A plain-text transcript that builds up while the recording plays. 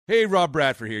Hey, Rob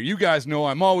Bradford here. You guys know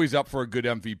I'm always up for a good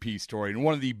MVP story, and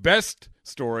one of the best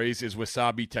stories is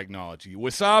Wasabi Technology.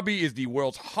 Wasabi is the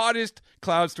world's hottest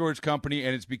cloud storage company,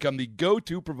 and it's become the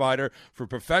go-to provider for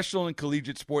professional and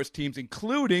collegiate sports teams,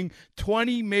 including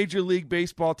 20 Major League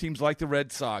Baseball teams like the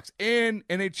Red Sox and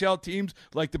NHL teams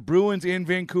like the Bruins and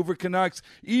Vancouver Canucks.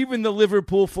 Even the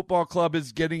Liverpool Football Club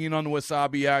is getting in on the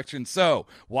Wasabi action. So,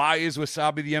 why is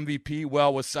Wasabi the MVP?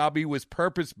 Well, Wasabi was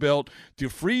purpose-built to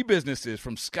free businesses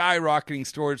from skyrocketing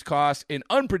storage costs and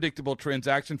unpredictable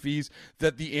transaction fees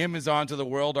that the Amazons of the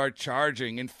world are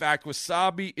charging. In fact,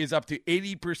 Wasabi is up to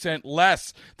 80%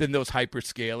 less than those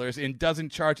hyperscalers and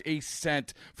doesn't charge a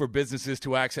cent for businesses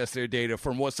to access their data.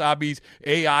 From Wasabi's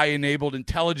AI-enabled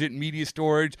intelligent media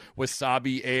storage,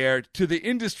 Wasabi Air, to the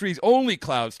industry's only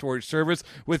cloud storage service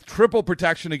with triple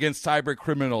protection against cyber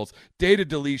criminals, data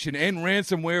deletion, and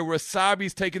ransomware,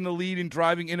 Wasabi's taken the lead in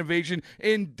driving innovation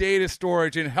in data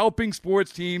storage and helping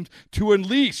sports teams to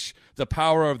unleash the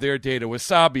power of their data.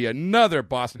 Wasabi, another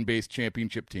Boston-based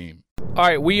championship team. All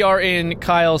right, we are in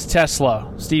Kyle's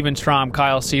Tesla, Steven Strom,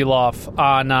 Kyle Seeloff,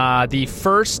 on the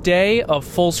first day of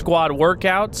full squad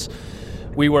workouts.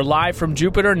 We were live from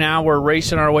Jupiter. Now we're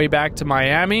racing our way back to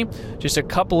Miami. Just a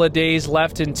couple of days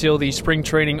left until the spring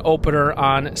training opener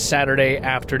on Saturday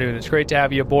afternoon. It's great to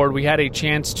have you aboard. We had a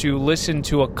chance to listen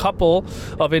to a couple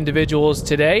of individuals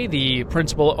today. The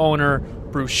principal owner,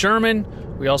 Bruce Sherman.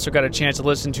 We also got a chance to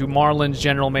listen to Marlins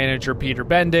general manager Peter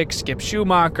Bendix, Skip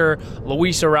Schumacher,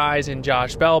 Luis Ariz, and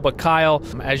Josh Bell. But Kyle,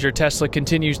 as your Tesla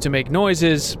continues to make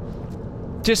noises,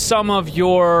 just some of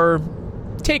your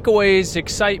takeaways,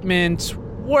 excitement,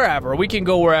 wherever. We can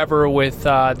go wherever with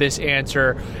this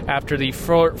answer after the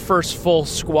first full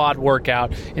squad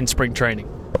workout in spring training.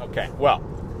 Okay, well,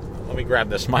 let me grab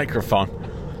this microphone.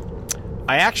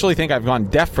 I actually think I've gone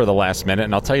deaf for the last minute,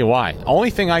 and I'll tell you why.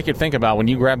 Only thing I could think about when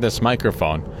you grab this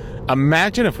microphone,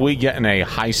 imagine if we get in a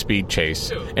high-speed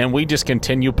chase and we just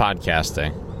continue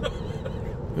podcasting.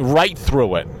 Right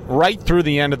through it. Right through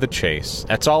the end of the chase.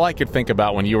 That's all I could think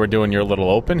about when you were doing your little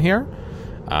open here.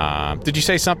 Did you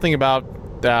say something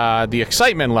about the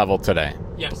excitement level today?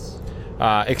 Yes.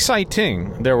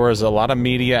 Exciting. There was a lot of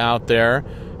media out there.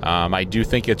 I do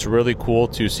think it's really cool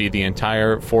to see the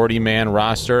entire 40-man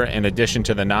roster in addition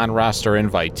to the non-roster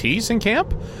invitees in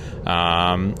camp.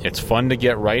 It's fun to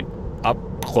get right up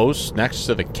close next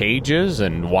to the cages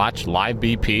and watch live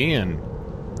BP and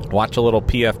watch a little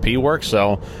PFP work.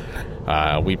 So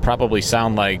we probably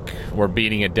sound like we're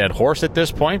beating a dead horse at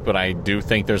this point, but I do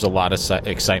think there's a lot of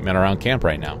excitement around camp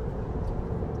right now.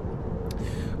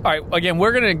 All right, again,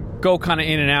 we're going to go kind of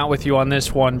in and out with you on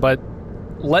this one, but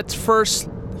let's first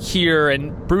hear,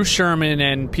 and Bruce Sherman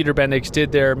and Peter Bendix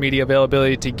did their media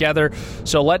availability together,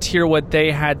 so let's hear what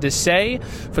they had to say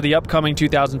for the upcoming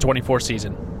 2024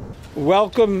 season.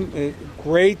 Welcome.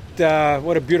 Great.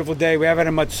 What a beautiful day. We haven't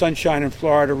had much sunshine in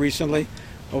Florida recently.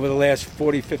 Over the last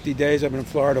 40, 50 days, I've been in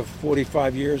Florida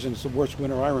 45 years, and it's the worst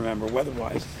winter I remember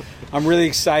weather-wise. I'm really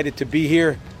excited to be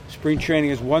here. Spring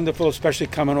training is wonderful, especially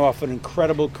coming off an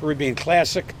incredible Caribbean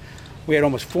Classic. We had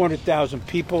almost 400,000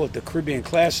 people at the Caribbean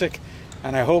Classic,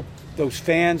 and I hope those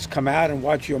fans come out and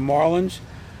watch your Marlins,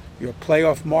 your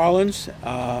playoff Marlins.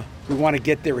 We want to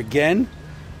get there again.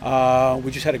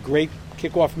 We just had a great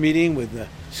kickoff meeting with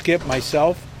Skip,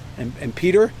 myself, and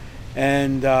Peter,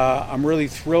 and I'm really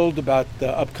thrilled about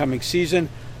the upcoming season.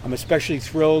 I'm especially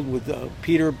thrilled with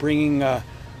Peter bringing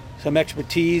some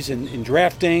expertise in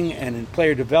drafting and in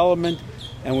player development,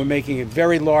 and we're making a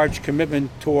very large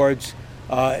commitment towards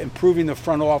improving the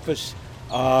front office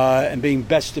and being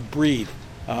best of breed.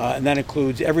 And that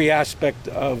includes every aspect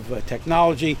of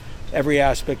technology, every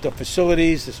aspect of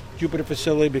facilities. This Jupiter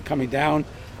facility will be coming down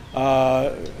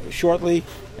shortly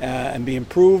and be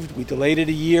improved. We delayed it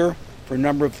a year for a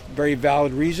number of very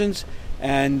valid reasons.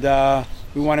 And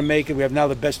we want to make it. We have now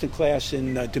the best in class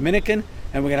in Dominican,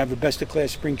 and we're going to have the best in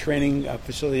class spring training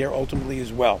facility here ultimately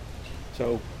as well.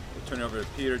 So We'll turn over to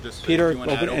Peter. Peter,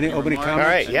 any opening comments? All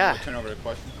right, yeah. We'll turn over to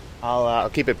questions. I'll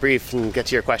keep it brief and get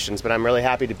to your questions, but I'm really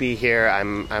happy to be here.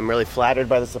 I'm really flattered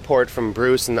by the support from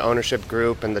Bruce and the ownership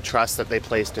group and the trust that they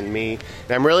placed in me.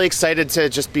 And I'm really excited to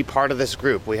just be part of this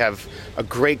group. We have a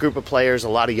great group of players, a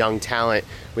lot of young talent.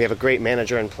 We have a great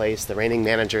manager in place, the reigning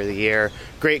manager of the year,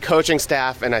 great coaching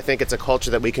staff, and I think it's a culture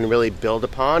that we can really build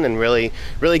upon and really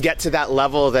get to that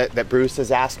level that Bruce has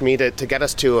asked me to get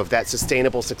us to, of that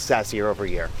sustainable success year over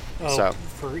year. So,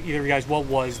 for either of you guys, what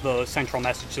was the central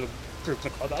message to the group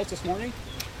in the clubhouse this morning?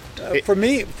 For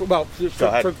me,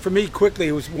 quickly,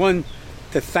 it was one,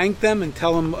 to thank them and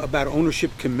tell them about ownership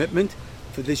commitment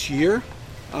for this year,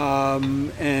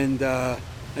 and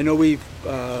I know we've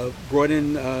brought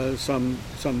in some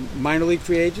minor league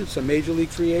free agents, some major league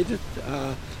free agents.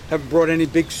 Haven't brought any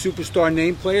big superstar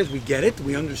name players. We get it.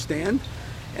 We understand.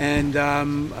 And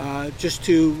just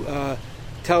to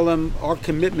tell them our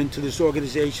commitment to this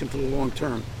organization for the long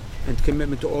term and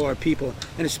commitment to all our people,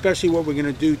 and especially what we're going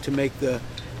to do to make the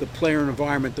player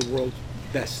environment the world's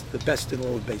best, the best in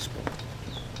all of baseball.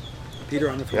 Peter,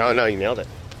 on the phone. No, you nailed it.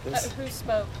 Who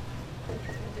spoke?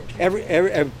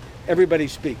 Everybody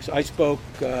speaks. I spoke,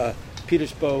 Peter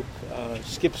spoke,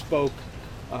 Skip spoke,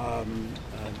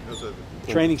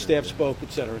 training staff spoke,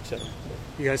 et cetera, et cetera.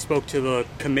 You guys spoke to the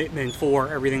commitment for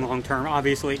everything long term,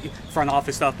 obviously front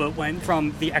office stuff, but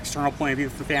from the external point of view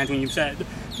for fans, when you said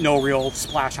no real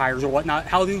splash hires or whatnot,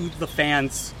 how do you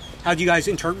guys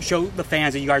show the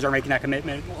fans that you guys are making that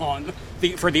commitment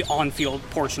for the on-field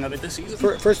portion of it this season?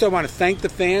 First, I want to thank the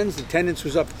fans. The attendance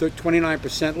was up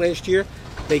 29% last year.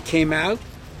 They came out.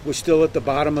 We're still at the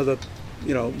bottom of the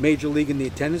major league in the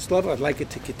attendance level. I'd like it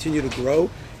to continue to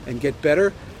grow and get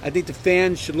better. I think the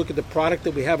fans should look at the product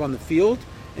that we have on the field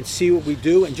and see what we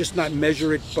do and just not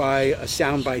measure it by a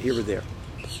soundbite here or there.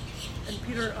 And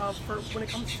Peter, when it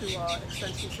comes to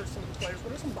extensions for some of the players,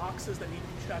 what are some boxes that need to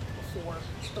be checked before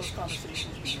those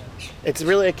conversations begin? It's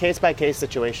really a case-by-case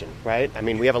situation, right? I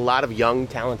mean, we have a lot of young,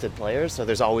 talented players, so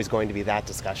there's always going to be that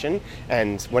discussion.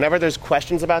 And whenever there's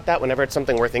questions about that, whenever it's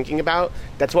something we're thinking about,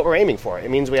 that's what we're aiming for. It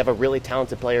means we have a really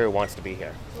talented player who wants to be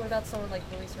here. So what about someone like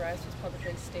Luis Arias, who's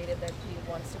publicly stated that he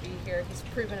wants to be here? He's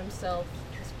proven himself,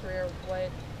 his career.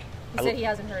 He said he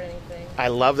hasn't heard anything. I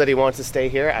love that he wants to stay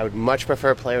here. I would much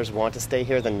prefer players want to stay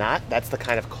here than not. That's the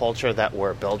kind of culture that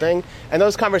we're building. And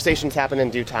those conversations happen in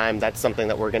due time. That's something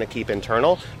that we're going to keep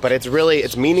internal. But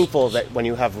it's meaningful that when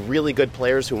you have really good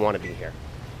players who want to be here.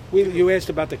 You asked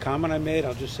about the comment I made.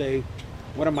 I'll just say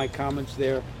one of my comments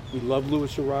there. We love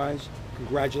Luis Arias.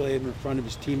 Congratulate him in front of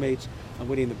his teammates on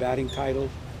winning the batting title.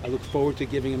 I look forward to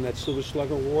giving him that Silver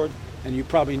Slugger award. And you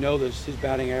probably know this, his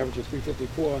batting average of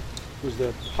 .354 was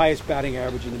the highest batting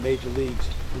average in the major leagues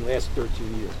in the last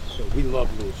 13 years. So we love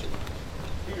Luis Arias.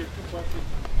 Peter, two questions.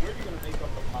 Where are you going to make up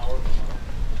the power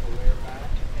from a layer back?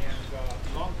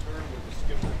 And long term with the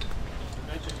skipper, you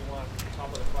mentioned you want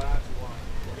top of the class,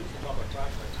 he's the top of the class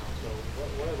right now. So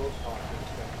what are those thoughts?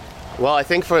 Well, I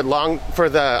think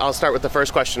I'll start with the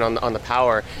first question on the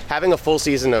power. Having a full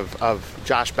season of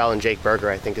Josh Bell and Jake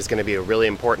Berger, I think, is going to be a really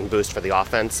important boost for the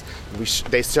offense.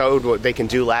 They showed what they can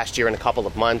do last year in a couple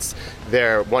of months.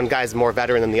 One guy's more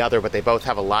veteran than the other, but they both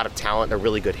have a lot of talent. They're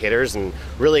really good hitters, and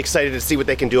really excited to see what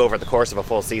they can do over the course of a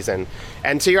full season.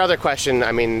 And to your other question,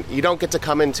 I mean, you don't get to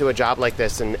come into a job like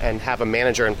this and have a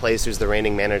manager in place who's the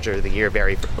reigning manager of the year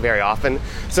very, very often.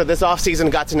 So this offseason,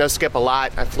 got to know Skip a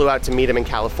lot. I flew out to meet him in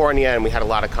California, and we had a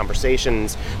lot of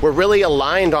conversations. We're really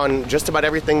aligned on just about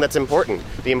everything that's important.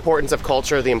 The importance of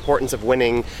culture, the importance of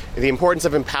winning, the importance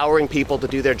of empowering people to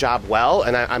do their job well,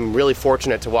 and I'm really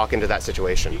fortunate to walk into that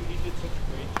situation. He did such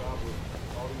a great job with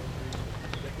all the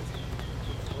injuries that gets to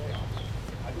the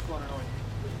playoffs. I just want to know,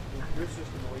 in your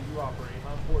system, the way you operate,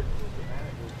 how important is the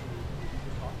manager to what you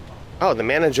just talked about? Oh, the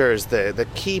manager is the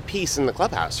key piece in the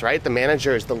clubhouse, right? The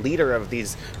manager is the leader of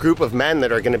these group of men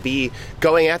that are going to be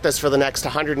going at this for the next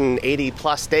 180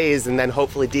 plus days and then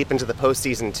hopefully deep into the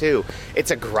postseason too. It's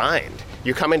a grind.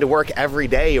 You're coming to work every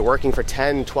day. You're working for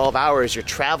 10, 12 hours. You're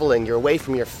traveling. You're away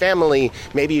from your family.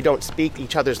 Maybe you don't speak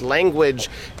each other's language.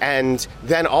 And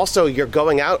then also you're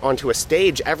going out onto a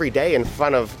stage every day in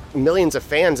front of millions of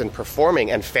fans and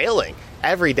performing and failing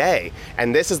every day.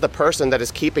 And this is the person that is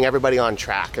keeping everybody on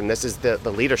track. And this is the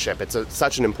leadership. It's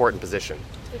such an important position.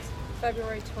 It's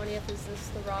February 20th. Is this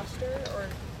the roster, or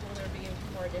will there be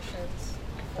more additions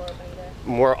before opening day?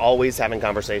 We're always having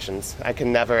conversations. I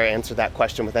can never answer that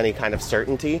question with any kind of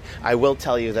certainty. I will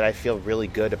tell you that I feel really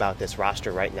good about this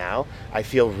roster right now. I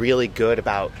feel really good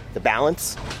about the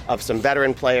balance of some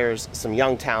veteran players, some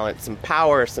young talent, some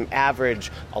power, some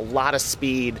average, a lot of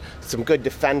speed, some good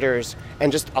defenders,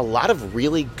 and just a lot of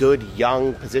really good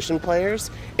young position players,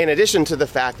 in addition to the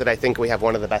fact that I think we have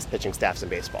one of the best pitching staffs in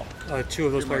baseball. Two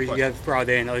of those players you have brought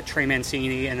in, Trey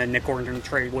Mancini and then Nick Gordon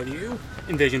trade. What do you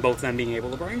envision both of them being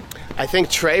able to bring? I think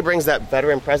Trey brings that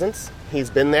veteran presence. He's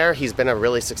been there. He's been a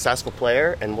really successful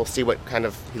player, and we'll see what kind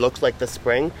of he looks like this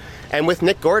spring. And with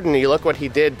Nick Gordon, you look what he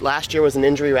did last year was an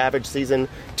injury-ravaged season.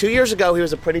 2 years ago, he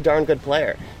was a pretty darn good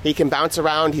player. He can bounce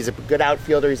around. He's a good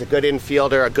outfielder. He's a good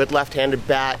infielder, a good left-handed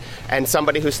bat, and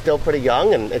somebody who's still pretty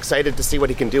young and excited to see what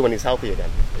he can do when he's healthy again.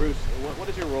 Bruce, what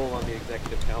is your role on the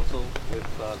executive council with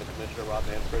the commissioner, Rob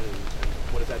Manfred, and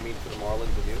what does that mean for the Marlins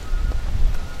and you?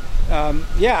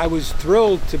 I was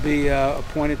thrilled to be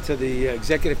appointed to the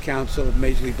Executive Council of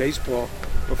Major League Baseball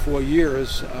for 4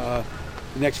 years.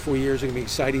 The next 4 years are going to be an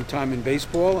exciting time in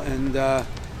baseball. And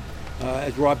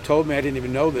as Rob told me, I didn't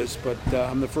even know this, but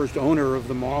I'm the first owner of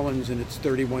the Marlins in its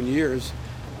 31 years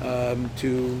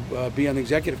to be on the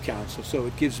executive council. So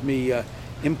it gives me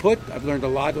input. I've learned a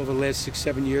lot over the last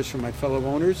 6-7 years from my fellow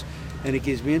owners, and it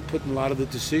gives me input in a lot of the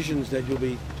decisions that you'll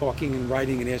be talking and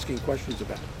writing and asking questions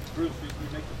about. Bruce, did we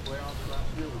make the playoffs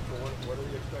last year? What are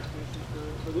the expectations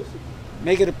for this season?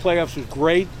 Making the playoffs was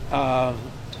great.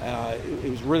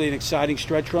 It was really an exciting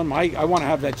stretch run. I want to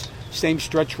have that same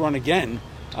stretch run again.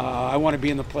 I want to be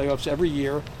in the playoffs every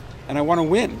year, and I want to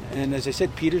win. And as I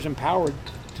said, Peter's empowered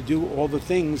to do all the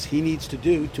things he needs to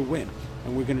do to win,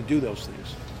 and we're going to do those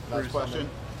things. Last question.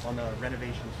 On the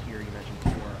renovations here you mentioned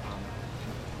before,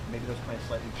 maybe those plans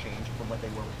slightly changed from what they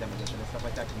were with demolition and stuff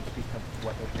like that. Can you speak to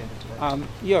what those changes were?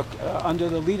 Under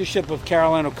the leadership of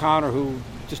Caroline O'Connor, who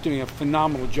just doing a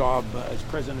phenomenal job as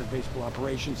president of baseball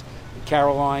operations.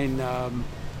 Caroline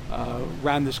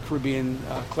ran this Caribbean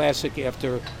Classic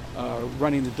after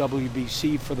running the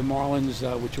WBC for the Marlins,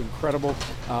 which were incredible.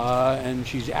 And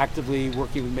she's actively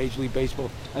working with Major League Baseball,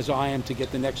 as I am, to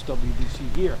get the next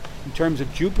WBC here. In terms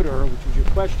of Jupiter, which was your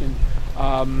question,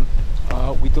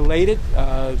 we delayed it.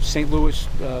 St. Louis,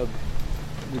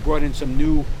 we brought in some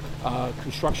new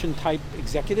construction-type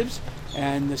executives,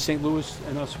 and the St. Louis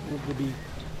and us will be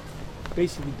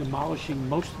basically demolishing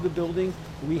most of the building,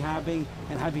 rehabbing,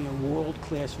 and having a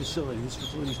world-class facility. This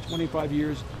facility is 25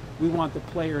 years. We want the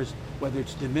players, whether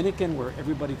it's Dominican, where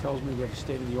everybody tells me we have a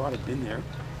state-of-the-art, I've been there,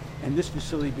 and this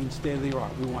facility being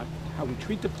state-of-the-art. We want how we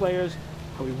treat the players,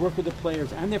 how we work with the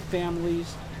players and their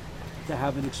families to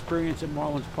have an experience at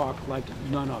Marlins Park like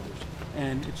none others.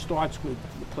 And it starts with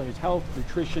the players' health,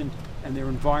 nutrition, and their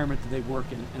environment that they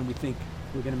work in. And we think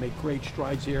we're going to make great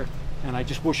strides here. And I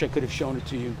just wish I could have shown it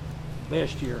to you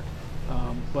last year,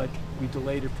 but we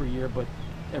delayed it for a year, but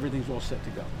everything's all set to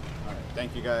go. All right,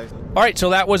 thank you guys. All right,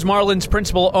 so that was Marlins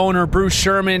principal owner Bruce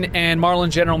Sherman and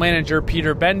Marlins general manager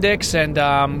Peter Bendix. And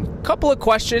a couple of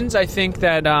questions I think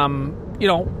that,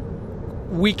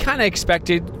 we kind of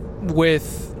expected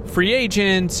with free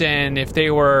agents and if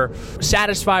they were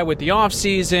satisfied with the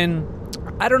offseason.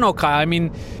 I don't know, Kyle. I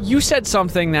mean, you said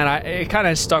something that it kind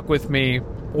of stuck with me,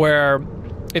 where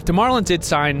if the Marlins did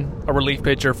sign a relief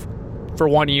pitcher for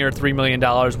 1 year, $3 million,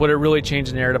 would it really change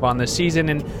the narrative on this season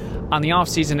and on the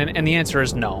offseason? And the answer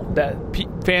is no. That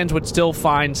fans would still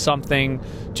find something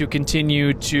to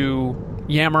continue to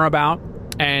yammer about.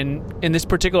 And in this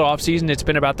particular offseason, it's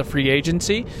been about the free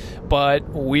agency. But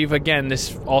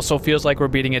this also feels like we're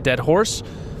beating a dead horse.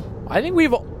 I think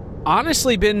we've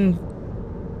honestly been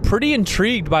pretty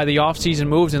intrigued by the offseason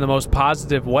moves in the most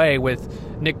positive way,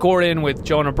 with Nick Gordon, with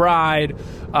Jonah Bride,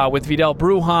 with Vidal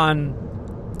Brujan,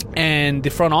 and the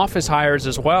front office hires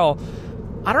as well.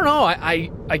 I don't know.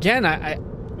 I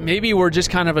maybe we're just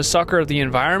kind of a sucker of the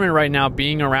environment right now,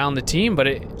 being around the team. But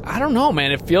I don't know,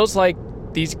 man. It feels like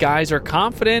these guys are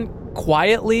confident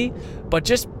quietly, but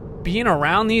just being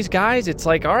around these guys, it's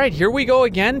like, all right, here we go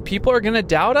again. People are going to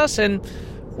doubt us, and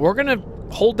we're going to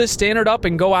hold this standard up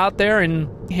and go out there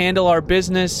and handle our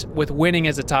business with winning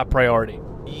as a top priority.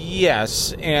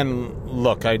 Yes, and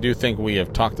look, I do think we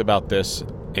have talked about this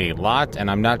a lot, and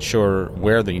I'm not sure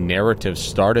where the narrative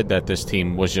started that this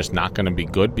team was just not going to be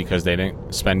good because they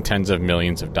didn't spend tens of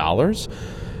millions of dollars.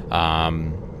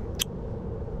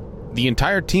 The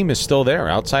entire team is still there,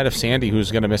 outside of Sandy,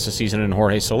 who's going to miss a season, and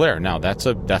Jorge Soler. Now, that's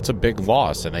a big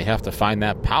loss, and they have to find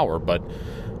that power, but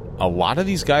a lot of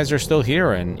these guys are still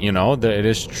here, and,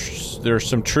 there's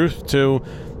some truth to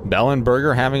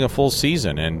Bellenberger having a full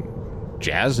season, and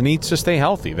Jazz needs to stay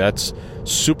healthy. That's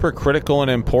super critical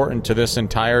and important to this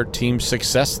entire team's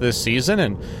success this season,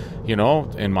 and,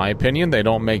 in my opinion, they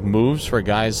don't make moves for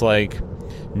guys like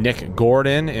Nick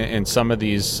Gordon and some of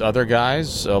these other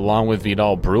guys, along with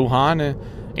Vidal Brujan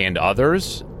and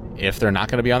others, if they're not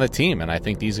going to be on the team. And I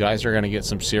think these guys are going to get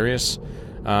some serious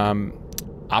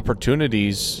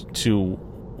opportunities to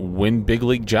win big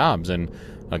league jobs. And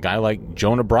a guy like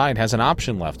Jonah Bride has an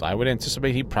option left. I would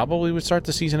anticipate he probably would start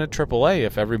the season at AAA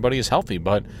if everybody is healthy.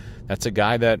 But that's a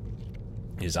guy that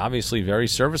is obviously very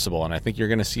serviceable, and I think you're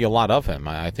going to see a lot of him.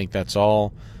 I think that's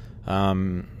all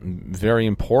very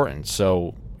important.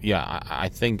 So yeah, I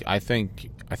think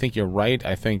you're right.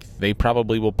 I think they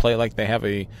probably will play like they have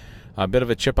a bit of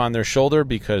a chip on their shoulder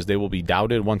because they will be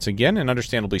doubted once again, and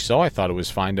understandably so. I thought it was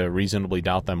fine to reasonably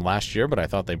doubt them last year, but I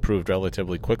thought they proved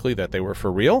relatively quickly that they were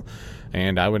for real,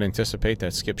 and I would anticipate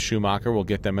that Skip Schumacher will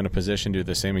get them in a position to do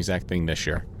the same exact thing this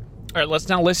year. All right, let's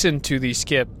now listen to the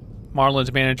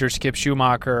Marlins manager Skip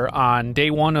Schumacher on day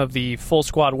one of the full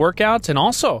squad workouts, and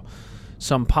also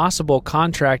some possible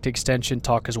contract extension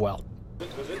talk as well.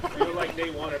 Does it feel like day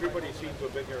one? Everybody seemed to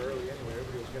have been here early anyway.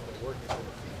 Everybody was getting to work. Does it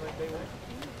feel like day one?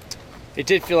 It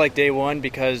did feel like day one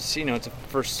because, it's a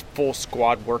first full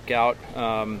squad workout.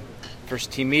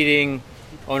 First team meeting,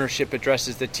 ownership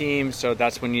addresses the team, so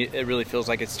that's when it really feels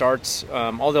like it starts.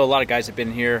 Although a lot of guys have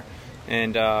been here,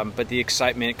 but the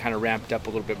excitement kind of ramped up a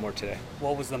little bit more today.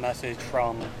 What was the message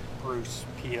from Bruce,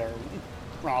 Peter,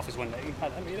 front office when they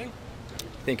had that meeting?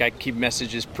 I think I keep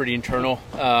messages pretty internal.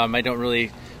 I don't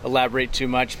really elaborate too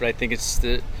much, but I think it's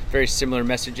the very similar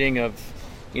messaging of,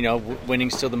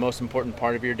 winning's still the most important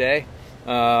part of your day,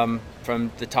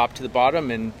 from the top to the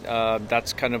bottom, and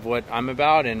that's kind of what I'm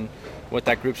about and what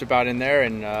that group's about in there,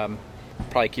 and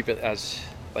probably keep it as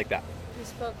like that. You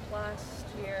spoke last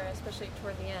year, especially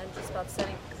toward the end, just about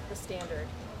setting the standard.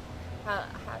 How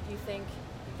do you think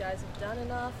you guys have done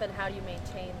enough, and how do you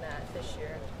maintain that this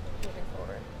year moving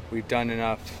forward? We've done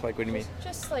enough. Like, what do you mean?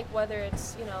 Just like whether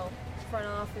it's, front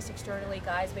office, externally,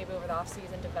 guys maybe over the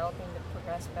offseason developing to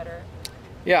progress better.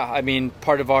 Yeah, I mean,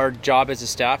 part of our job as a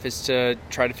staff is to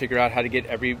try to figure out how to get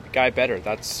every guy better.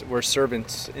 We're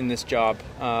servants in this job,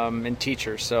 and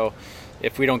teachers. So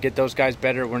if we don't get those guys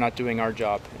better, we're not doing our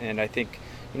job. And I think,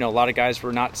 a lot of guys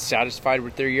were not satisfied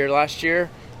with their year last year.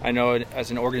 I know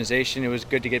as an organization it was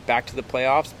good to get back to the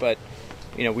playoffs, but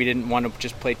we didn't want to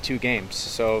just play 2 games.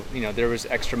 So, there was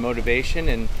extra motivation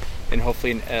and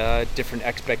hopefully a different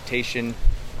expectation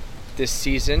this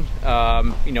season,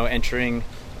 entering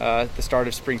the start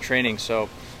of spring training. So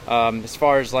as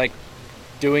far as like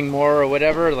doing more or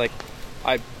whatever,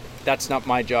 that's not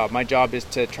my job. My job is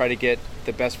to try to get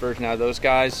the best version out of those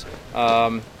guys.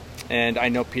 And I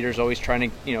know Peter's always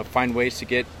trying to, find ways to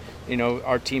get,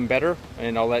 our team better,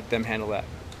 and I'll let them handle that.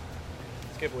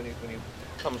 Skip, when you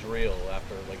comes real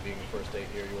after being the first day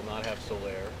here, you will not have Soler,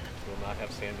 you will not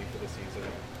have Sandy for the season.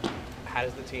 How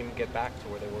does the team get back to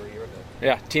where they were a year ago?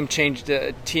 Yeah,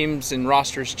 teams and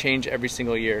rosters change every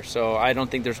single year. So I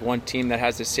don't think there's one team that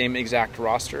has the same exact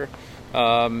roster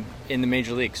in the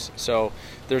major leagues. So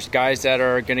there's guys that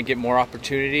are going to get more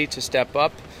opportunity to step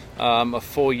up. A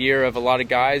full year of a lot of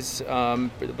guys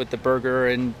with the Berger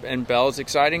and Bell is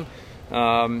exciting.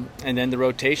 And then the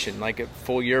rotation, like a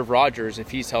full year of Rogers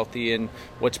if he's healthy, and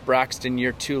what's Braxton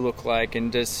year 2 look like,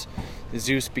 and does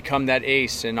Zeus become that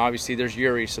ace? And obviously there's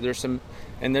Yuri, so there's some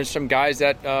guys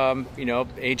that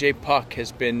AJ Puck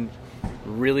has been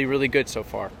really, really good so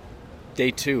far.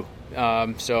 Day 2,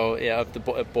 so yeah, of the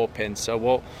bullpen.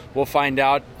 So we'll find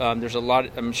out. There's a lot.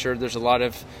 I'm sure there's a lot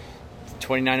of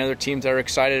 29 other teams that are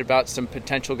excited about some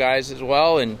potential guys as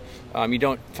well, and you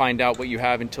don't find out what you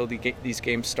have until these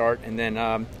games start, and then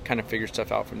kind of figure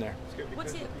stuff out from there.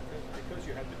 Because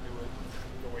you had to do it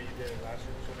the way you did it last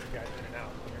year, so many guys in and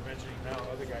out. When you're mentioning now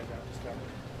other guys out to step,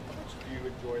 how much do you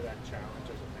enjoy that challenge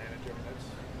as a manager? I mean, that's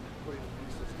putting the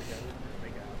pieces together to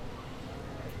make it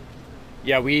happen.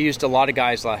 Yeah, we used a lot of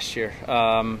guys last year.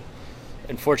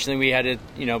 Unfortunately, we had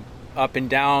to, up and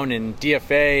down and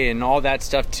DFA and all that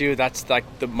stuff too. That's like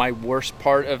my worst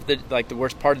part of the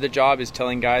worst part of the job is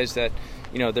telling guys that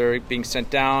they're being sent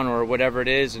down or whatever it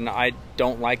is, and I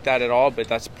don't like that at all, but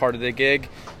that's part of the gig.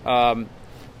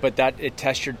 But that it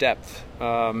tests your depth,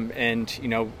 and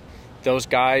those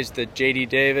guys, the JD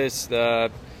Davis, the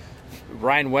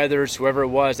Ryan Weathers, whoever it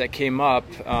was that came up,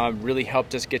 really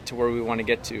helped us get to where we want to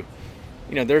get to.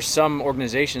 There's some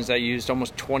organizations that used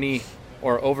almost 20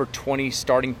 or over 20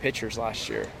 starting pitchers last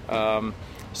year.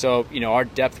 So our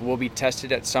depth will be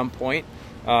tested at some point.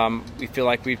 We feel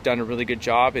like we've done a really good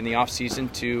job in the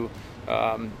offseason to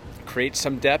create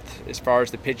some depth as far as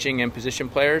the pitching and position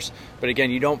players. But again,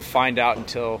 you don't find out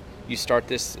until you start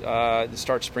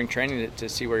start spring training to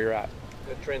see where you're at.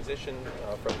 The transition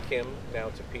from Kim now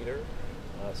to Peter.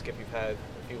 Skip, you've had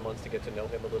a few months to get to know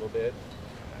him a little bit.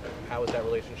 How has that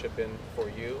relationship been for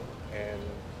you, and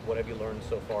what have you learned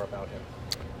so far about him?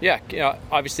 Yeah,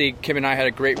 obviously Kim and I had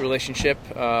a great relationship,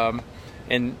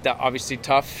 and that obviously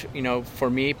tough, for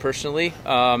me personally.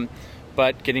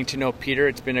 But getting to know Peter,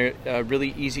 it's been a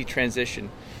really easy transition.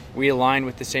 We align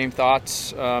with the same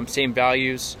thoughts, same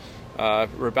values.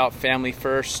 We're about family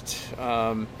first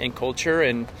and culture,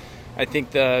 and I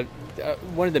think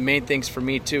one of the main things for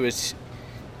me too is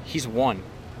he's won.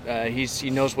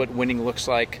 He knows what winning looks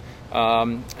like,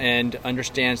 and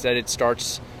understands that it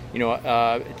starts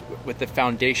with the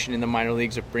foundation in the minor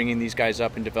leagues of bringing these guys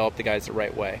up and develop the guys the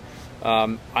right way.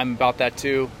 I'm about that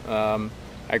too.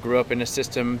 I grew up in a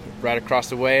system right across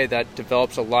the way that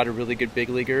develops a lot of really good big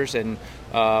leaguers, and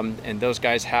those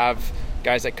guys have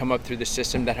guys that come up through the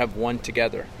system that have won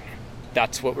together.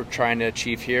 That's what we're trying to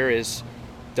achieve here, is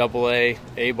AA,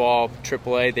 A-ball,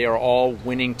 AAA, they are all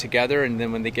winning together, and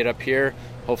then when they get up here,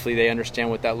 hopefully they understand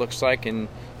what that looks like, and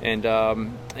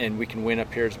we can win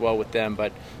up here as well with them.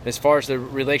 But as far as the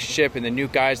relationship and the new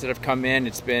guys that have come in,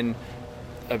 it's been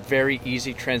a very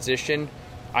easy transition.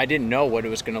 I didn't know what it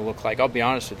was going to look like, I'll be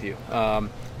honest with you.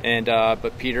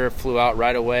 But Peter flew out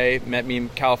right away, met me in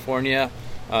California,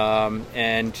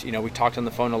 and we talked on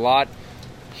the phone a lot.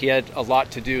 He had a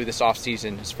lot to do this off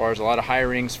season, as far as a lot of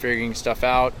hirings, figuring stuff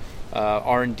out,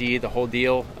 R&D, the whole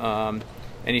deal, and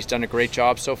he's done a great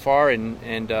job so far.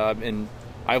 And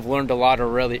I've learned a lot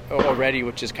already,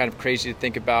 which is kind of crazy to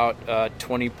think about.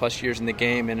 20 plus years in the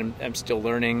game, and I'm still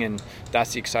learning, and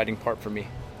that's the exciting part for me.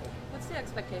 What's the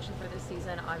expectation for this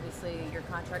season? Obviously, your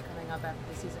contract coming up after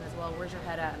the season as well. Where's your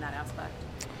head at in that aspect?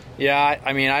 Yeah,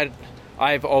 I mean,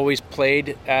 I've always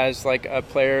played as like a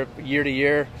player year to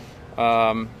year.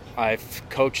 I've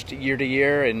coached year to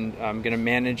year, and I'm going to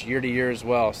manage year to year as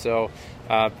well. So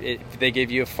if they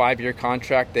give you a 5-year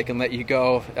contract, they can let you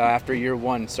go after year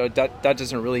 1. So that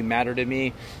doesn't really matter to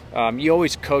me. You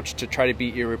always coach to try to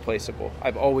be irreplaceable.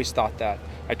 I've always thought that.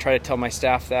 I try to tell my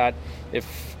staff that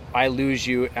if I lose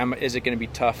you, is it going to be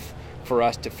tough for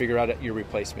us to figure out your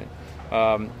replacement?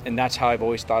 And that's how I've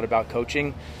always thought about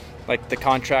coaching. Like the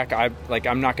contract,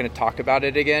 I'm not going to talk about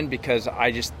it again, because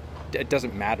it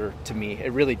doesn't matter to me.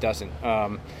 It really doesn't.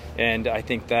 And I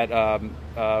think that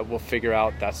we'll figure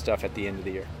out that stuff at the end of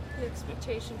the year. The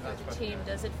expectation for the team,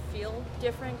 does it feel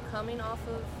different coming off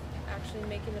of actually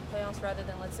making the playoffs rather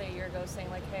than, let's say, a year ago saying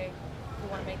like, hey, we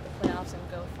want to make the playoffs and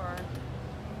go far,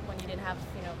 when you didn't have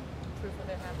proof of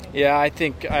it happening? Yeah, I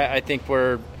think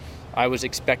I was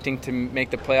expecting to make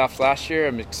the playoffs last year.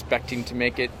 I'm expecting to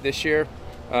make it this year.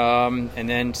 And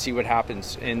then see what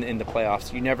happens in the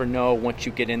playoffs. You never know once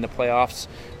you get in the playoffs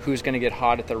who's going to get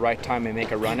hot at the right time and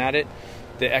make a run at it.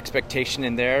 The expectation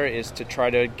in there is to try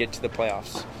to get to the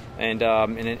playoffs,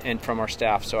 and from our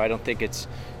staff. So I don't think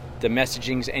the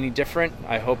messaging's any different.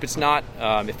 I hope it's not.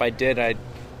 If I did, I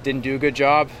didn't do a good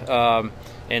job,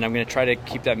 and I'm going to try to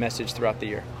keep that message throughout the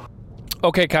year.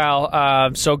 Okay,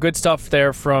 Kyle. So good stuff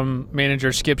there from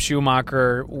manager Skip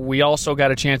Schumacher. We also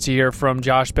got a chance to hear from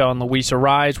Josh Bell and Luis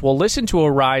Arraez. We'll listen to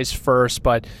Arraez first,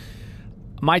 but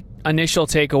my initial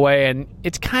takeaway, and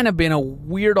it's kind of been a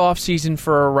weird offseason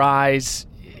for Arraez.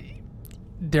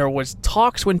 There was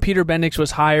talks when Peter Bendix was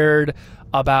hired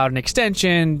about an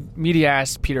extension. Media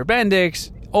asked Peter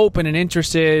Bendix, open and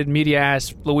interested. Media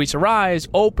asked Luis Arraez,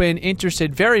 open,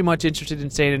 interested, very much interested in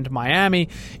staying into Miami.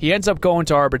 He ends up going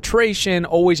to arbitration,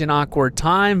 always an awkward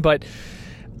time, but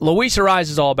Luis Arraez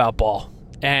is all about ball.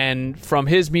 And from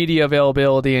his media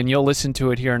availability, and you'll listen to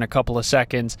it here in a couple of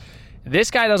seconds, this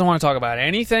guy doesn't want to talk about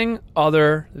anything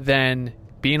other than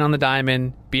being on the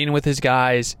diamond, being with his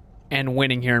guys, and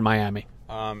winning here in Miami.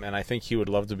 And I think he would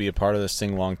love to be a part of this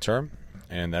thing long term,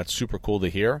 and that's super cool to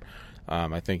hear.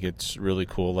 I think it's really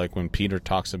cool, like when Peter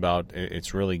talks about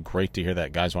it's really great to hear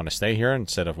that guys want to stay here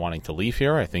instead of wanting to leave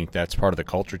here. I think that's part of the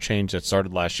culture change that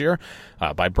started last year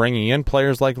by bringing in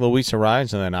players like Luis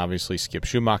Arraez, and then obviously Skip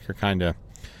Schumacher kind of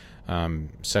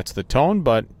sets the tone.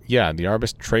 But, yeah, the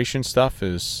arbitration stuff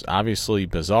is obviously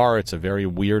bizarre. It's a very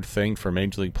weird thing for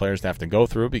Major League players to have to go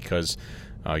through because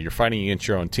you're fighting against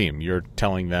your own team. You're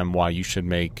telling them why you should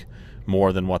make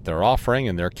more than what they're offering,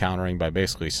 and they're countering by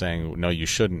basically saying, no, you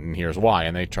shouldn't, and here's why.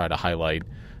 And they try to highlight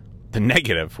the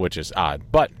negative, which is odd.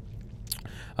 But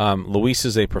Luis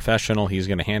is a professional. He's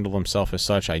going to handle himself as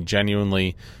such. I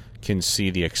genuinely can see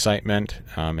the excitement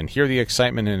and hear the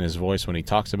excitement in his voice when he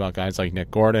talks about guys like Nick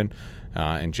Gordon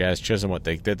and Jazz Chisholm. What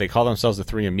they did, they call themselves the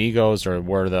Three Amigos, or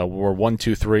we're 1,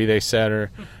 2, 3. They said,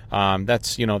 or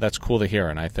that's cool to hear.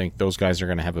 And I think those guys are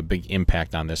going to have a big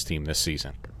impact on this team this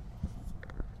season.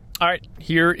 All right,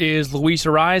 here is Luis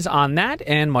Arraez on that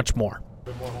and much more.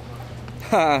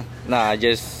 Nah, I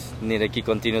just need to keep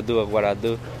continue doing what I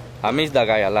do. I miss that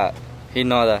guy a lot. He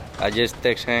know that. I just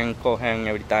text him, call him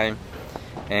every time,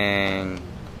 and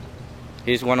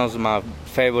he's one of my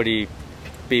favorite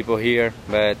people here.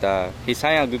 But he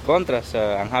signed a good contract,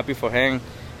 so I'm happy for him,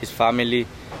 his family.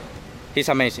 He's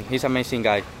amazing. He's an amazing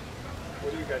guy.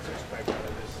 What do you guys expect out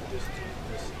of this team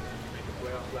this season? You made the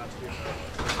playoffs last year.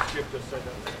 Skip just said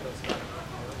that's not enough.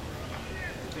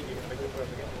 You think you can make the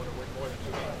playoffs again? You want to win more than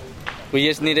 2 games? We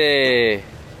just need to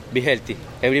be healthy.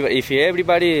 If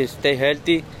everybody stay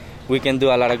healthy, we can do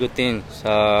a lot of good things.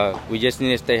 We just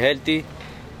need to stay healthy,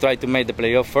 try to make the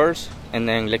playoff first, and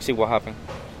then let's see what happens.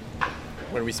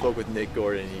 When we spoke with Nick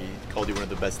Gordon, he called you one of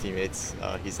the best teammates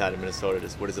he's had in Minnesota.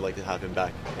 What is it like to have him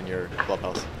back in your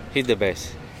clubhouse? He's the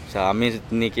best. So I miss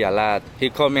Nicky a lot. He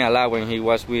called me a lot when he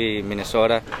was with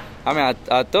Minnesota, I mean,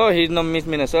 I thought he don't miss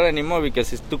Minnesota anymore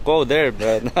because it's too cold there.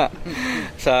 But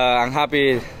so I'm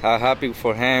happy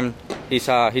for him. He's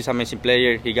an amazing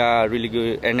player. He got really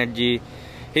good energy.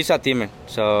 He's a teammate,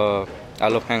 so I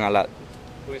love him a lot.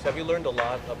 Luis, have you learned a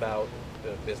lot about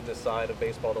the business side of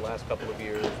baseball the last couple of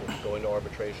years, with going to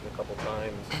arbitration a couple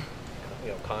times,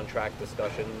 contract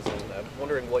discussions, and I'm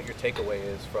wondering what your takeaway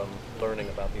is from learning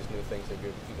about these new things that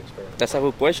you've experienced? That's a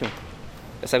good question.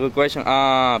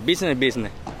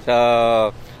 Business.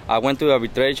 So I went to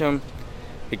arbitration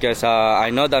because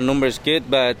I know that number is good,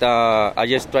 but I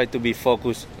just try to be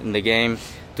focused in the game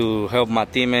to help my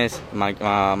teammates,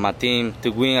 my team to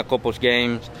win a couple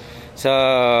games.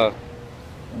 So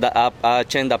I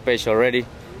changed the page already.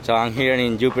 So I'm here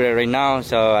in Jupiter right now.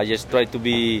 So I just try to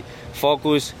be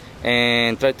focused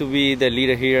and try to be the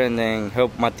leader here and then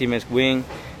help my teammates win.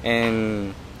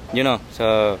 And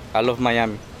so I love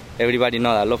Miami. Everybody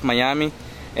knows I love Miami,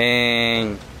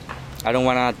 and I don't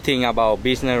want to think about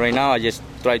business right now. I just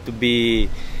try to be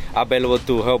available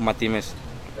to help my teammates.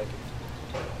 Thank you.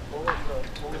 What was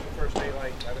the first day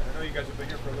like? I know you guys have been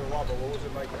here for a little while, but what was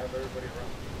it like to have everybody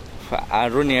around?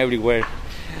 I'm running everywhere.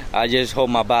 I just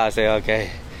hold my bat and say, okay,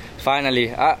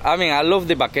 finally. I mean, I love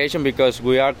the vacation because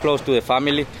we are close to the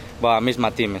family, but I miss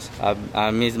my teammates. I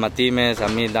miss my teammates.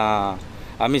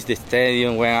 I miss the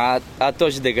stadium. When I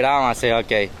touch the ground, I say,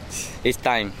 okay, it's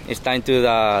time. It's time to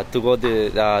go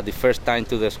the first time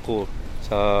to the school.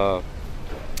 So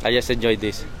I just enjoy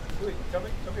this. Tell me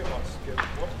about Skip.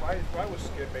 Why was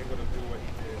Skip able to do what he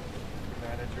did,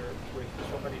 manager, with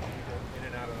so many people in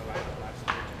and out of the lineup last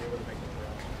year to be able to make the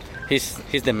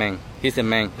playoffs? He's the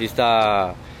man.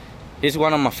 He's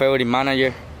one of my favorite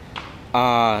managers.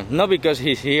 Not because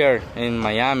he's here in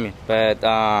Miami,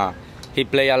 but he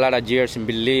played a lot of years in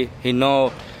Big League. He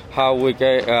knows how we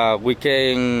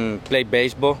can play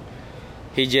baseball.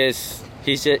 He's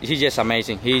just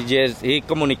amazing. He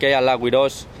communicates a lot with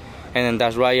us, and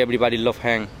that's why everybody loves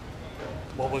him.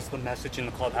 What was the message in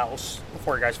the clubhouse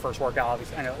before you guys first worked out?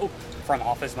 Obviously, I know front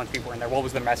office, a bunch of people were in there. What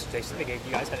was the message they gave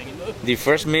you guys heading into the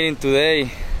first meeting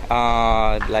today?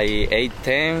 Like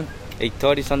 8:10,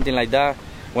 8:30, something like that.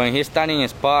 When he's standing in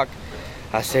his park,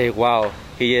 I say, wow.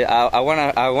 I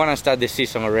wanna start the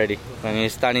season already when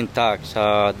he's starting talk.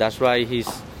 So that's why he's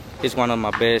one of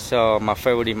my best, my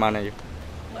favorite manager.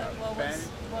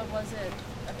 What was it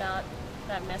about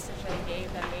that message that he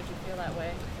gave that made you feel that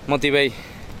way? Motivate.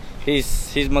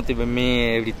 He's motivating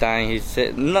me every time. He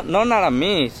said not at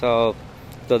me, so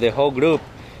to the whole group.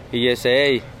 He just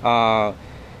say, hey,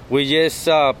 we just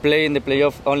play in the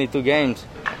playoff only 2 games,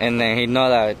 and then he know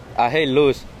that I hate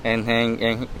lose, and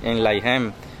like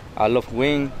him. I love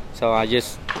win, so I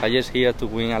just here to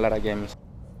win a lot of games.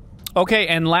 Okay,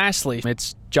 and lastly,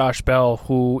 it's Josh Bell,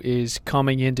 who is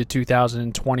coming into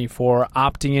 2024,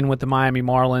 opting in with the Miami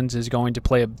Marlins, is going to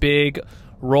play a big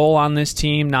role on this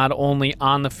team, not only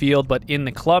on the field, but in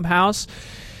the clubhouse.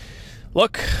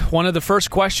 Look, one of the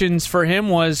first questions for him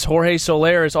was Jorge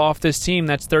Soler is off this team.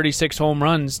 That's 36 home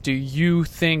runs. Do you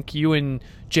think you and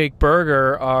Jake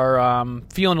Berger are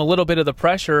feeling a little bit of the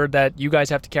pressure that you guys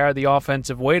have to carry the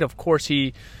offensive weight? Of course,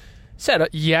 he said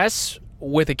yes,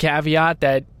 with a caveat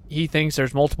that he thinks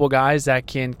there's multiple guys that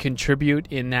can contribute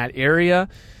in that area.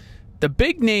 The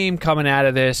big name coming out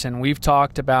of this, and we've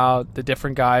talked about the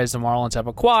different guys the Marlins have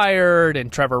acquired,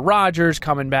 and Trevor Rogers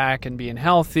coming back and being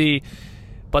healthy.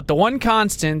 But the one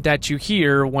constant that you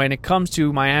hear when it comes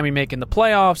to Miami making the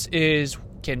playoffs is,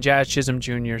 can Jazz Chisholm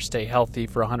Jr. stay healthy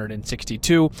for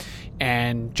 162?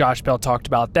 And Josh Bell talked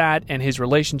about that and his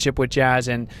relationship with Jazz.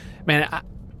 And, man,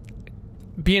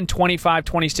 being 25,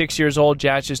 26 years old,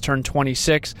 Jazz just turned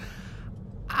 26.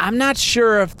 I'm not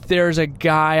sure if there's a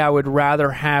guy I would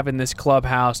rather have in this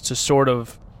clubhouse to sort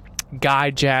of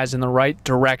guide Jazz in the right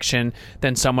direction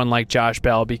than someone like Josh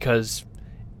Bell, because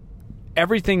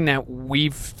everything that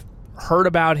we've heard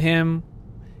about him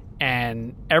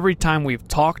and every time we've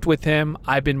talked with him,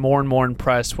 I've been more and more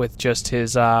impressed with just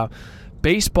his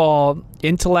baseball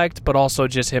intellect, but also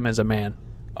just him as a man.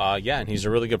 Yeah, and he's a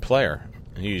really good player.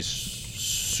 He's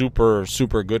super,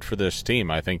 super good for this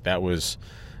team. I think that was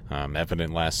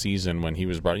evident last season when he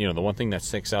was brought. The one thing that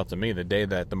sticks out to me, the day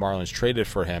that the Marlins traded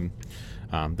for him,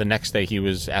 the next day he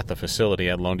was at the facility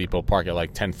at Lone Depot Park at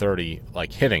like 10:30,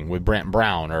 like hitting with Brant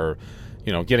Brown or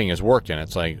getting his work in.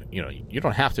 It's like, you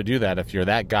don't have to do that if you're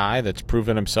that guy that's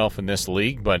proven himself in this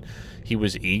league, but he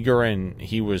was eager and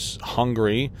he was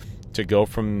hungry to go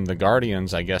from the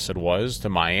Guardians, I guess it was, to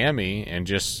Miami and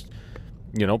just,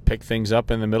 pick things up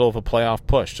in the middle of a playoff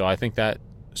push. So I think that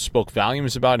spoke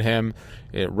volumes about him.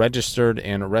 It registered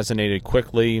and resonated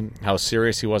quickly how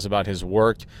serious he was about his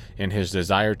work and his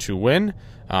desire to win.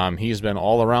 He's been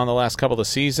all around the last couple of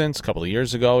seasons. A couple of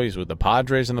years ago, he's with the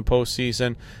Padres in the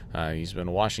postseason. He's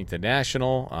been Washington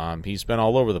National. He's been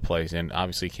all over the place, and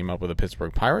obviously came up with the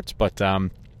Pittsburgh Pirates. But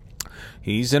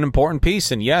he's an important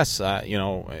piece, and yes,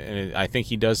 I think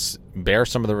he does bear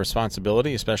some of the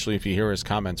responsibility, especially if you hear his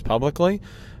comments publicly.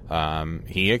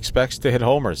 He expects to hit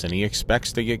homers, and he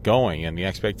expects to get going, and the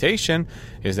expectation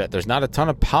is that there's not a ton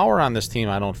of power on this team.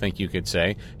 I don't think you could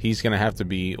say he's going to have to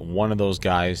be one of those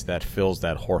guys that fills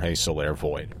that Jorge Soler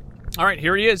void. All right,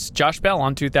 here he is, Josh Bell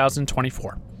on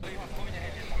 2024.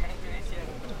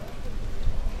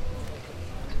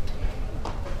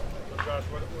 Josh,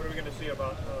 what are we going to see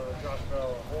about Josh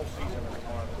Bell a whole season as a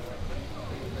Marlin?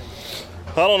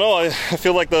 I don't know. I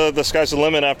feel like the sky's the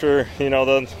limit after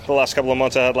the last couple of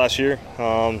months I had last year.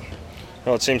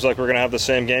 It seems like we're going to have the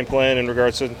same game plan in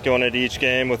regards to going into each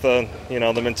game with the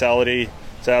mentality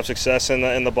to have success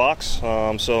in the box.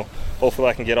 So hopefully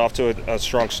I can get off to a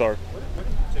strong start. What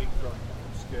did you take from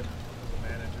Skip as a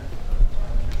manager?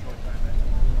 The short time that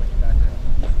you went back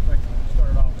there. Like you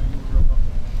started off and you were real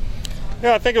comfortable.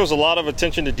 Yeah, I think it was a lot of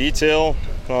attention to detail.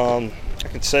 I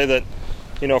can say that.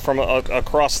 From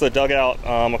across the dugout,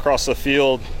 across the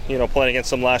field, playing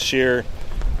against them last year,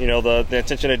 the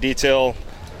attention to detail,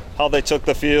 how they took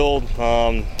the field,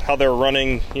 how they're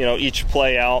running, each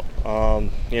play out.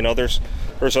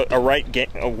 There's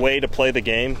a way to play the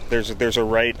game. There's a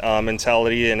right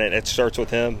mentality, and it starts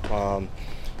with him.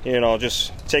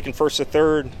 Just taking first to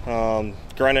third,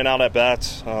 grinding out at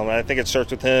bats. I think it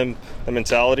starts with him, the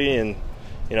mentality, and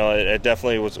it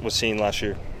definitely was seen last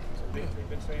year. We've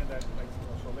been saying that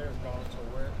Soler's gone, so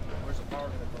where's the power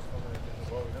going to come from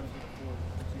as well? We're going to see the full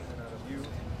season out of you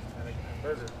and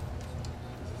Berger. Is it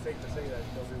safe to say that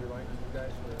they'll be relying on you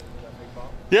guys for that big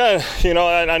pop?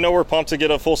 Yeah, I know we're pumped to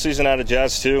get a full season out of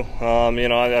Jazz too.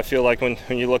 I feel like when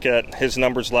you look at his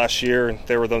numbers last year,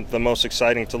 they were the most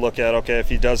exciting to look at. Okay, if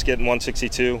he does get in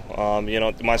 162,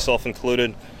 myself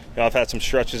included. I've had some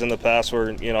stretches in the past where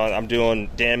I'm doing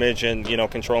damage and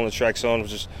controlling the strike zone,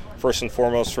 which is first and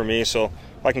foremost for me. So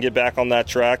if I can get back on that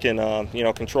track and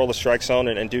control the strike zone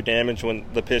and do damage when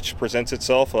the pitch presents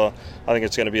itself, I think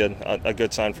it's going to be a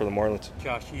good sign for the Marlins.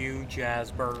 Josh, you,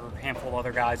 Jazz, Berger, a handful of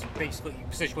other guys,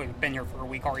 basically been here for a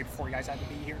week already before you guys had to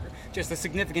be here. Just the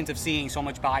significance of seeing so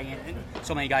much buy-in and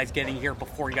so many guys getting here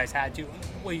before you guys had to.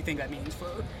 What do you think that means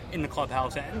for in the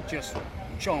clubhouse and just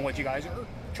showing what you guys are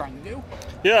trying to do?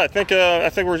 Yeah, I think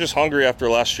we're just hungry after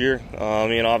last year.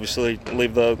 Obviously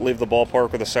leave the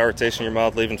ballpark with a sour taste in your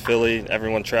mouth, leaving Philly,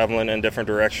 everyone traveling in different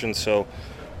directions. So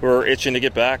we're itching to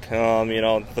get back.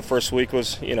 The first week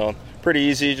was pretty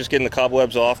easy, just getting the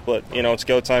cobwebs off. But it's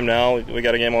go time now. We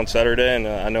got a game on Saturday, and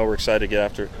I know we're excited to get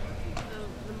after it.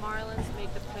 The Marlins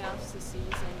make the playoffs this season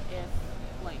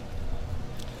if blank.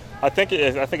 I think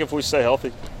if we stay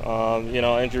healthy,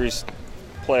 injuries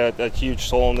play a huge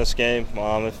toll in this game.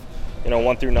 If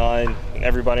 1 through 9,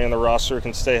 everybody on the roster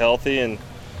can stay healthy, and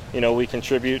we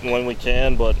contribute when we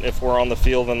can. But if we're on the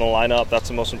field in the lineup, that's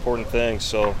the most important thing.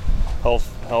 So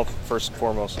health first and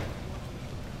foremost.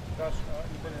 Josh,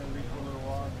 you've been in the league for a little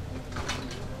while.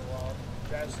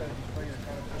 Jazz said he's playing a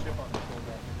kind of a chip on his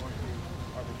shoulder after going through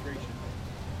arbitration.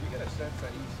 Do you get a sense that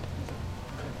he's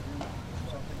going to do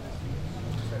something this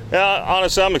season? Yeah,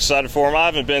 honestly, I'm excited for him. I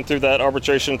haven't been through that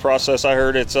arbitration process. I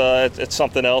heard it's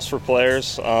something else for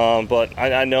players, but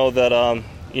I know that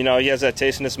he has that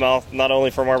taste in his mouth, not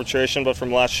only from arbitration but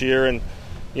from last year, and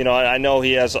I know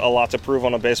he has a lot to prove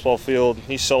on a baseball field.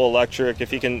 He's so electric.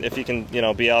 If he can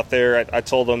be out there, I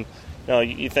told him,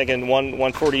 you thinking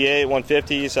 148,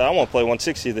 150? He said, I won't play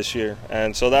 160 this year,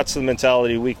 and so that's the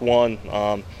mentality week one.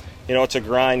 It's a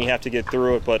grind. You have to get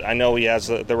through it, but I know he has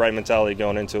the right mentality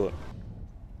going into it.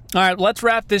 All right, let's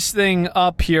wrap this thing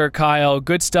up here, Kyle.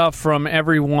 Good stuff from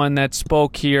everyone that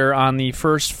spoke here on the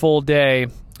first full day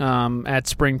at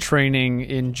spring training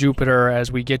in Jupiter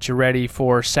as we get you ready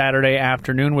for Saturday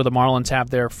afternoon where the Marlins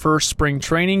have their first spring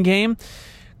training game.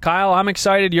 Kyle, I'm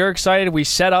excited. You're excited. We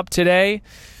set up today.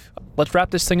 Let's wrap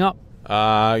this thing up.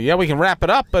 Yeah, we can wrap it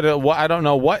up, but I don't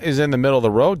know what is in the middle of the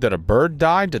road. Did a bird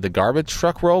die? Did the garbage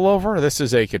truck roll over? This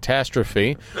is a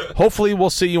catastrophe. Hopefully we'll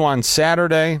see you on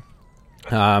Saturday.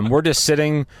 We're just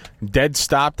sitting dead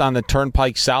stopped on the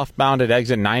turnpike southbound at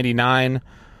exit 99.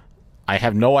 I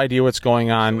have no idea what's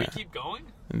going on. Can we keep going?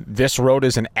 This road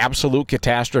is an absolute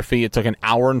catastrophe. It took an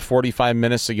hour and 45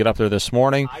 minutes to get up there this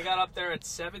morning. I got up there at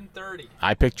 7:30.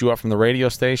 I picked you up from the radio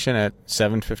station at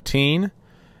 7:15,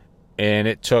 and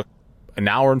it took an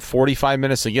hour and 45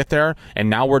 minutes to get there, and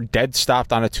now we're dead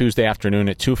stopped on a Tuesday afternoon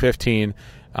at 2:15.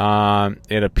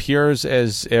 It appears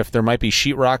as if there might be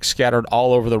sheetrock scattered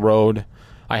all over the road.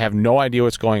 I have no idea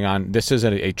what's going on. This is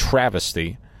a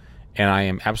travesty, and I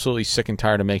am absolutely sick and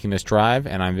tired of making this drive,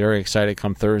 and I'm very excited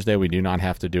come Thursday we do not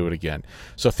have to do it again.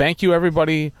 So thank you,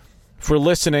 everybody, for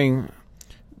listening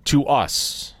to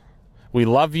us. We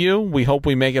love you. We hope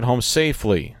we make it home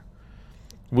safely.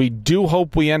 We do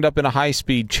hope we end up in a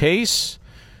high-speed chase,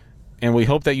 and we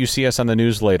hope that you see us on the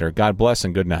news later. God bless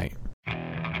and good night.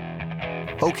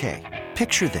 Okay,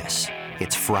 picture this.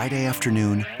 It's Friday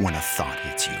afternoon when a thought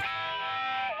hits you.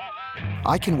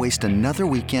 I can waste another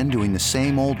weekend doing the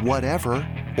same old whatever,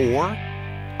 or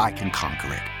I can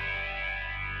conquer it.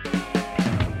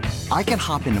 I can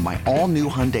hop into my all-new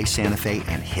Hyundai Santa Fe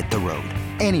and hit the road.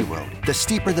 Any road. The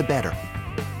steeper, the better.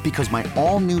 Because my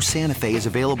all-new Santa Fe is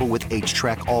available with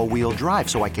H-Track all-wheel drive,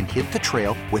 so I can hit the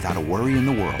trail without a worry in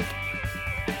the world.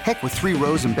 Heck, with 3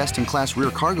 rows and best-in-class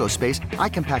rear cargo space, I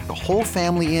can pack the whole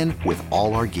family in with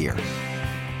all our gear.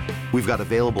 We've got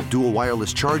available dual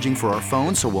wireless charging for our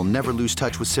phones, so we'll never lose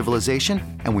touch with civilization,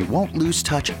 and we won't lose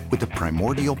touch with the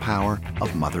primordial power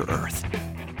of Mother Earth.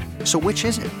 So which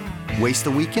is it? Waste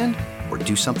the weekend or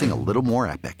do something a little more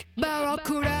epic?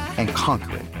 And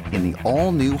conquer it in the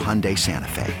all-new Hyundai Santa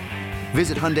Fe.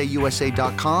 Visit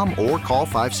HyundaiUSA.com or call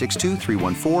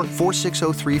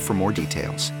 562-314-4603 for more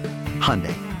details.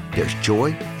 Hyundai, there's joy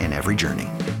in every journey.